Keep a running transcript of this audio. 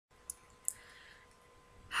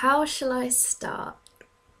How shall I start?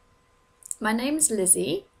 My name's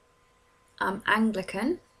Lizzie. I'm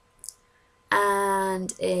Anglican,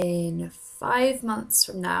 and in 5 months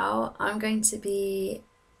from now, I'm going to be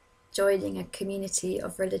joining a community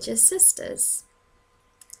of religious sisters.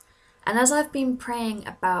 And as I've been praying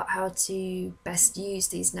about how to best use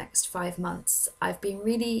these next 5 months, I've been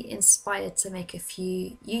really inspired to make a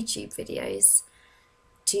few YouTube videos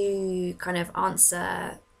to kind of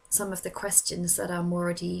answer some of the questions that I'm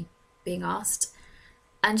already being asked,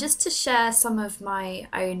 and just to share some of my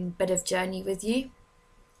own bit of journey with you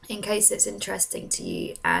in case it's interesting to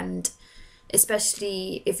you, and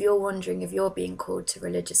especially if you're wondering if you're being called to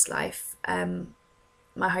religious life.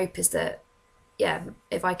 My hope is that, yeah,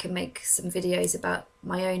 if I can make some videos about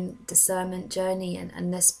my own discernment journey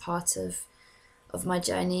and this part of my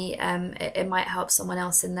journey, it might help someone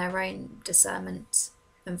else in their own discernment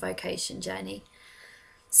and vocation journey.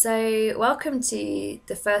 So welcome to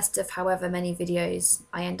the first of however many videos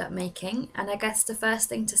I end up making, and I guess the first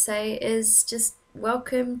thing to say is just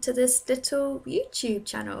welcome to this little YouTube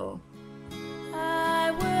channel.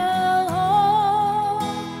 I will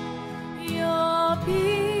hold your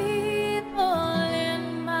people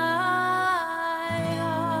in my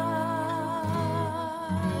heart.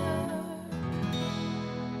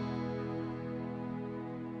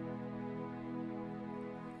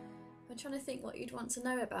 I'm trying to think what you'd want to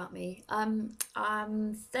know about me. I'm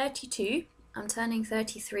 32. I'm turning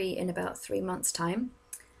 33 in about 3 months' time.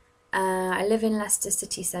 I live in Leicester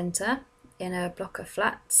city centre in a block of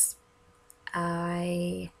flats.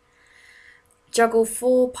 I juggle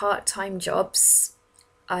 4 part-time jobs.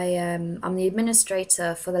 I'm the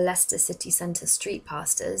administrator for the Leicester city centre street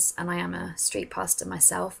pastors, and I am a street pastor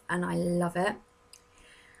myself, and I love it.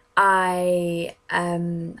 I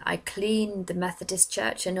clean the Methodist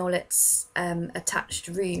Church and all its attached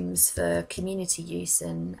rooms for community use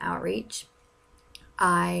and outreach.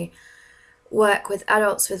 I work with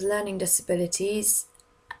adults with learning disabilities,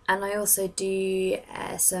 and I also do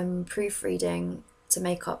some proofreading to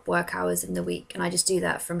make up work hours in the week, and I just do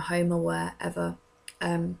that from home or wherever,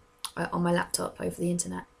 on my laptop over the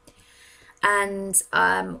internet. And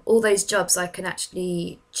all those jobs I can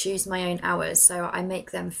actually choose my own hours, so I make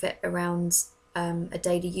them fit around a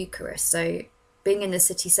daily Eucharist. So being in the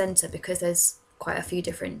city centre, because there's quite a few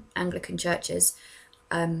different Anglican churches,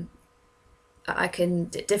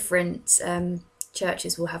 different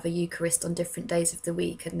churches will have a Eucharist on different days of the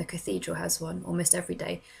week, and the cathedral has one almost every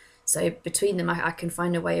day. So between them I can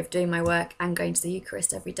find a way of doing my work and going to the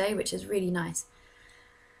Eucharist every day, which is really nice.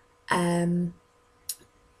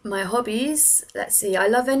 My hobbies, let's see, I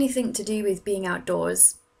love anything to do with being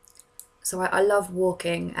outdoors. So I love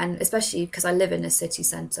walking, and especially because I live in a city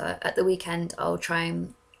centre, at the weekend I'll try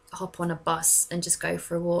and hop on a bus and just go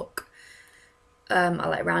for a walk. I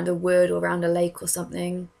like around a wood or around a lake or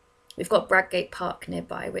something. We've got Bradgate Park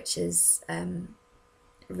nearby, which is a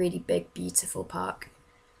really big, beautiful park.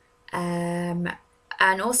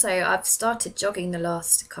 And also I've started jogging the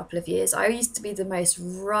last couple of years. I used to be the most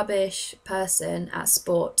rubbish person at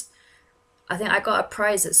sport. I think I got a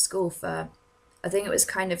prize at school for, I think it was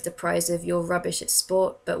kind of the prize of you're rubbish at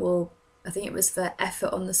sport, but I think it was for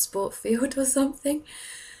effort on the sport field or something.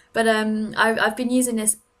 But I've been using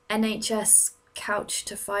this NHS Couch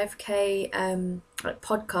to 5K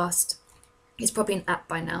podcast. It's probably an app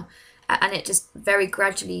by now. And it just very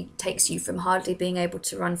gradually takes you from hardly being able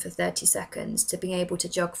to run for 30 seconds to being able to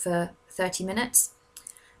jog for 30 minutes.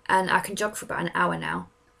 And I can jog for about an hour now,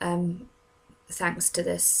 thanks to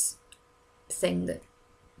this thing that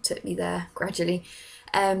took me there gradually.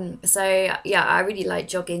 So yeah, I really like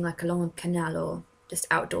jogging like along a canal or just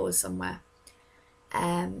outdoors somewhere.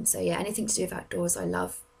 So yeah, anything to do with outdoors I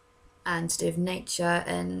love, and to do with nature,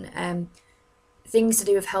 and things to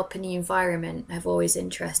do with helping the environment have always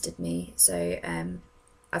interested me. So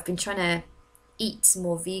I've been trying to eat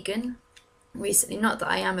more vegan recently. Not that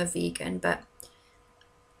I am a vegan, but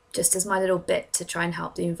just as my little bit to try and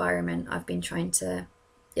help the environment, I've been trying to,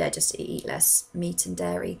 yeah, just eat less meat and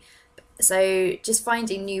dairy. So just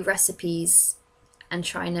finding new recipes and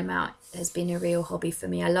trying them out has been a real hobby for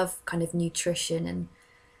me. I love kind of nutrition and,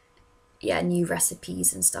 yeah, new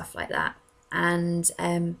recipes and stuff like that. And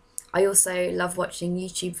I also love watching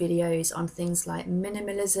YouTube videos on things like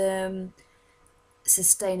minimalism,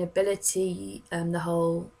 sustainability, the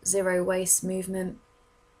whole zero waste movement,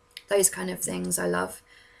 those kind of things I love.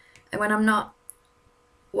 And when I'm not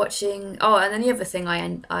watching, and then the other thing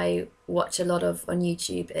I watch a lot of on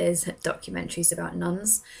YouTube is documentaries about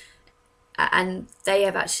nuns. And they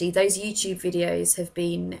have actually, those YouTube videos have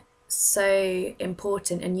been so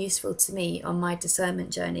important and useful to me on my discernment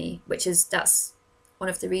journey, that's one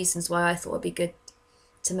of the reasons why I thought it'd be good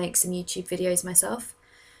to make some YouTube videos myself.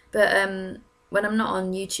 But when I'm not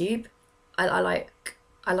on YouTube, I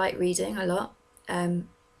like reading a lot.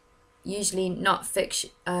 Usually not fiction,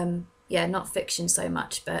 not fiction so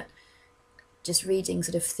much, but just reading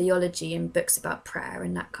sort of theology and books about prayer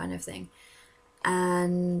and that kind of thing.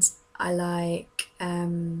 And I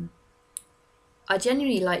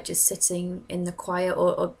genuinely like just sitting in the quiet,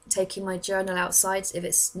 or taking my journal outside if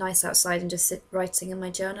it's nice outside, and just writing in my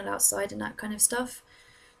journal outside and that kind of stuff.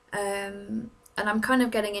 And I'm kind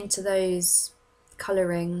of getting into those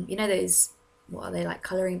colouring, you know, those, what are they, like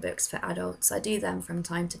colouring books for adults. I do them from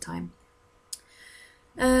time to time.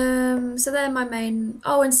 So they're my main.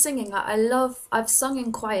 Oh, and singing. I've sung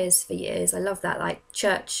in choirs for years. I love that, like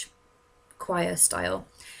church choir style.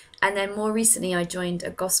 And then more recently I joined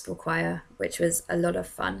a gospel choir, which was a lot of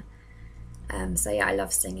fun. So yeah, I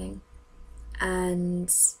love singing.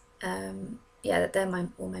 And yeah, they're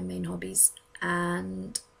all my main hobbies.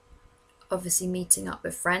 And obviously meeting up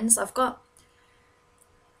with friends. I've got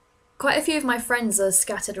quite a few of my friends are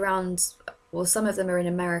scattered around, well, some of them are in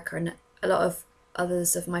America, and a lot of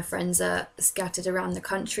others of my friends are scattered around the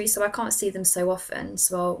country, so I can't see them so often.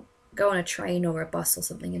 So I'll go on a train or a bus or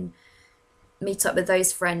something and meet up with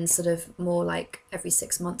those friends sort of more like every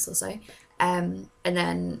 6 months or so. And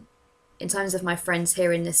then in terms of my friends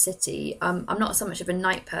here in the city, I'm not so much of a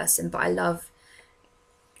night person, but I love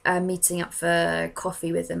meeting up for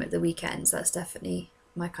coffee with them at the weekends. That's definitely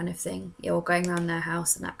my kind of thing. Yeah, or going around their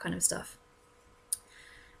house and that kind of stuff.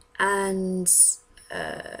 And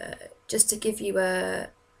just to give you an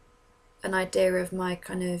idea of my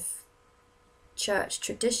kind of church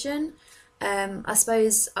tradition, I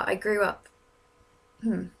suppose I grew up.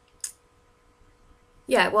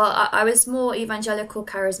 Yeah, well, I was more evangelical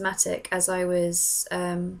charismatic as I was.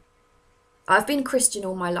 I've been Christian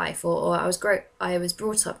all my life, or I was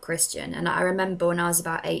brought up Christian, and I remember when I was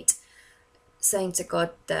about 8 saying to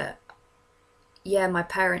God that, yeah, my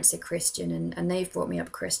parents are Christian and they've brought me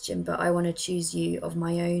up Christian, but I want to choose you of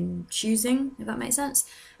my own choosing, if that makes sense.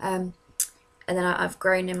 And then I've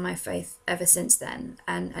grown in my faith ever since then.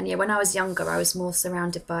 And yeah, when I was younger, I was more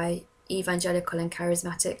surrounded by evangelical and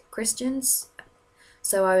charismatic Christians.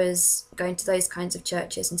 So I was going to those kinds of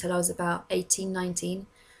churches until I was about 18, 19.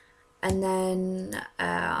 And then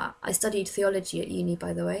I studied theology at uni,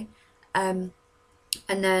 by the way. And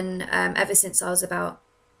then ever since I was about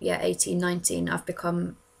 18, 19, I've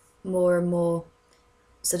become more and more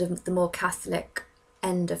sort of the more Catholic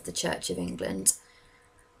end of the Church of England.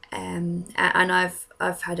 And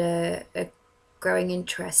I've had a growing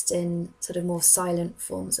interest in sort of more silent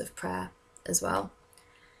forms of prayer as well,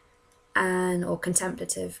 or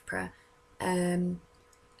contemplative prayer. And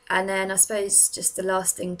then I suppose just the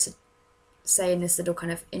last thing to say in this little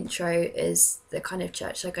kind of intro is the kind of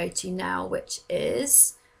church I go to now, which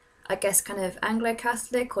is, I guess, kind of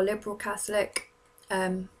Anglo-Catholic or liberal Catholic,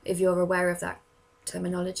 if you're aware of that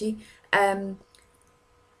terminology.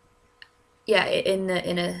 Yeah,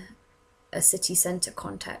 in a city centre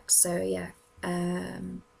context. So yeah,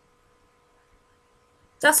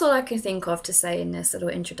 that's all I can think of to say in this little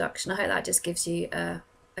introduction. I hope that just gives you a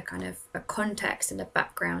kind of a context and a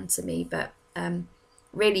background to me. But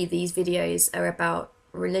really, these videos are about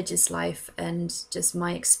religious life and just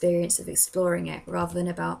my experience of exploring it, rather than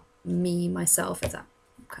about me myself, if that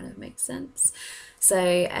kind of makes sense.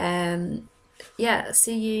 So yeah,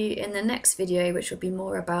 see you in the next video, which will be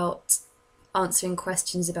more about answering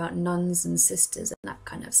questions about nuns and sisters and that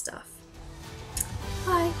kind of stuff.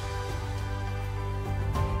 Bye.